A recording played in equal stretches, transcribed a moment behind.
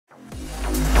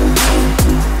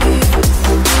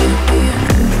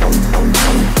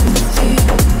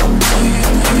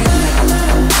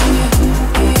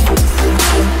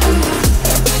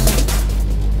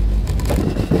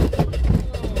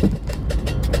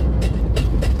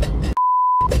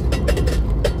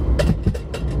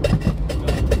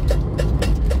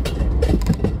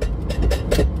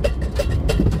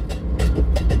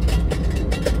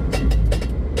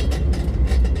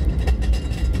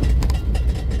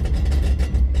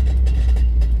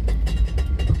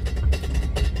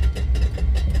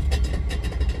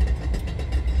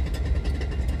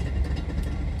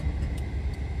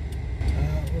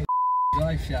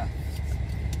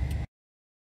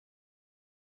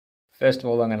First of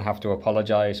all, I'm going to have to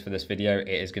apologise for this video. It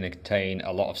is going to contain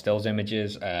a lot of stills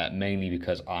images, mainly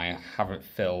because I haven't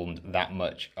filmed that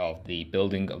much of the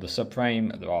building of the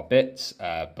subframe. There are bits,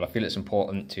 but I feel it's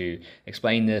important to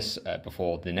explain this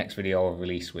before the next video I'll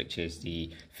release, which is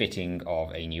the fitting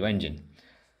of a new engine.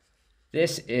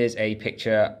 This is a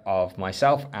picture of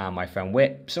myself and my friend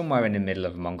Whit somewhere in the middle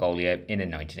of Mongolia in a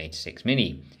 1986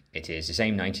 Mini. It is the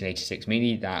same 1986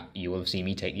 Mini that you will have seen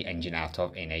me take the engine out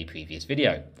of in a previous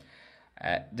video.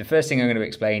 The first thing I'm going to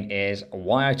explain is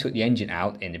why I took the engine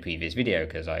out in the previous video,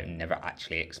 because I never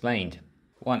actually explained.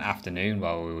 One afternoon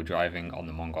while we were driving on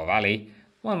the Mongol Rally,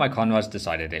 one of my conrods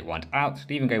decided it went out,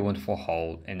 leaving a wonderful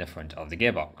hole in the front of the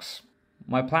gearbox.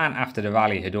 My plan after the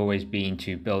rally had always been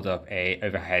to build up a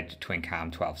overhead twin cam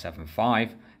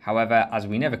 1275. However, as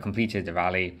we never completed the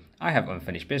rally, I have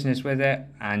unfinished business with it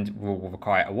and will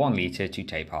require a 1 litre to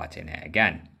take part in it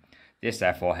again. This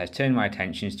therefore has turned my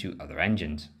attentions to other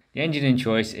engines. The engine in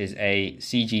choice is a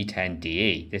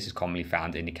CG10DE. This is commonly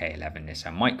found in the K11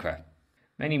 Nissan Micra.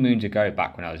 Many moons ago,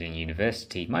 back when I was in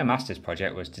university, my master's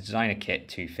project was to design a kit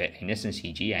to fit a Nissan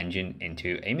CG engine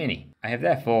into a Mini. I have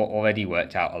therefore already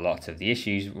worked out a lot of the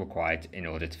issues required in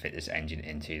order to fit this engine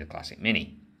into the classic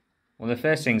Mini. One of the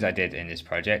first things I did in this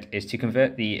project is to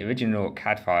convert the original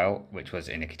CAD file, which was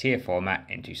in a CATIA format,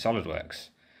 into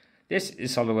SolidWorks. This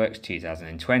is SolidWorks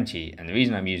 2020, and the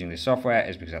reason I'm using this software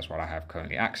is because that's what I have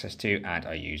currently access to and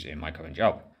I use in my current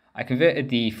job. I converted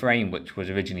the frame, which was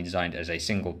originally designed as a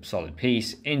single solid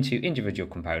piece, into individual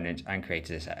components and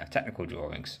created a set of technical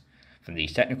drawings. From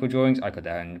these technical drawings, I could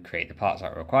then create the parts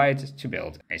that were required to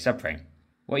build a subframe.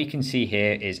 What you can see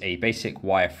here is a basic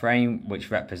wire frame which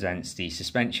represents the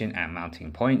suspension and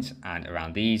mounting points, and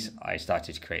around these I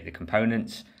started to create the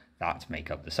components that make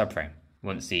up the subframe.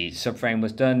 Once the subframe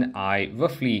was done, I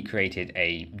roughly created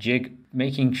a jig,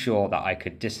 making sure that I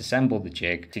could disassemble the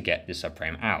jig to get the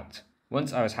subframe out.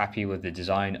 Once I was happy with the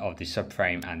design of the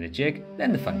subframe and the jig,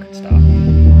 then the fun could start.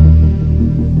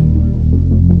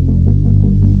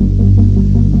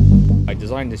 I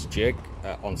designed this jig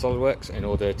on SolidWorks in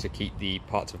order to keep the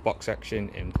parts of box section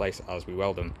in place as we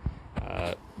weld them.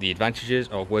 The advantages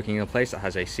of working in a place that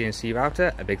has a CNC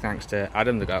router, a big thanks to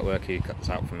Adam, the guy at work who cut this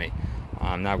out for me.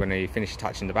 I'm now going to finish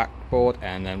attaching the backboard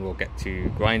and then we'll get to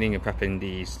grinding and prepping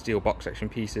the steel box section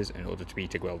pieces in order to be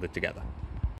TIG welded together.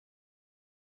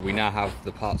 We now have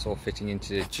the parts all fitting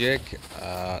into the jig.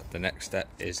 The next step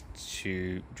is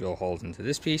to drill holes into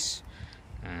this piece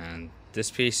and this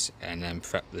piece and then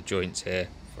prep the joints here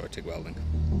for TIG welding.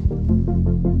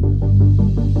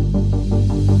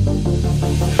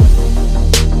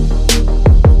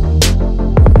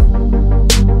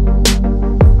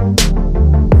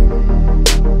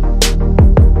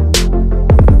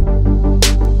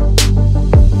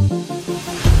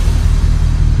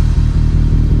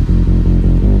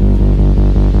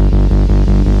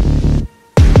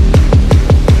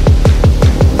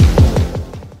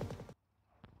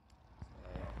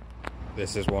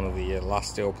 This is one of the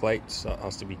last steel plates that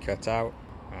has to be cut out,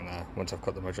 and once I've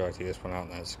cut the majority of this one out,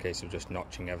 then it's a case of just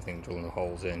notching everything, drilling the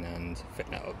holes in and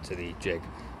fitting it up to the jig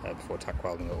before tack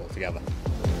welding it all together.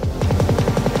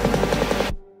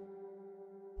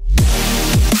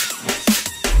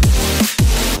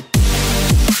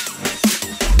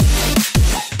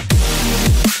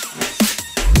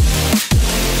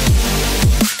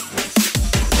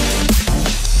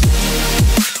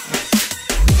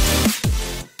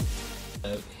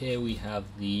 Here we have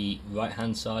the right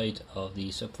hand side of the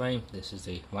subframe. This is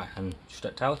the right hand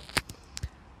strut tower.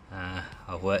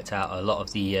 I've worked out a lot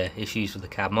of the issues with the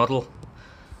CAD model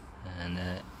and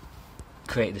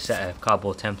created a set of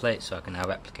cardboard templates so I can now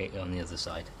replicate it on the other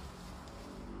side.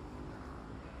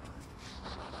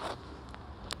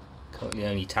 Currently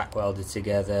only tack welded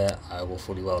together. I will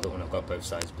fully weld it when I've got both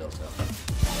sides built up.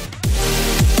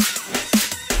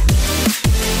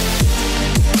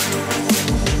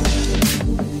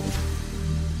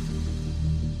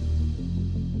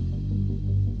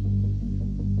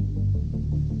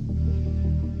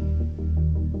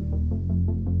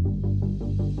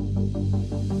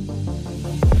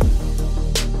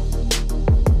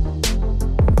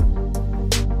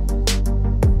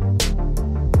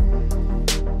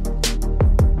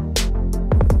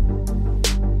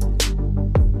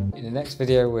 In the next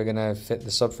video we're going to fit the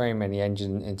subframe and the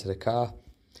engine into the car.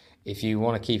 If you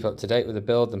want to keep up to date with the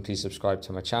build, then please subscribe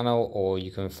to my channel, or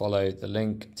you can follow the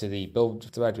link to the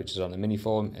build thread which is on the mini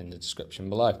forum in the description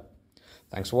below.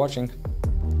 Thanks for watching.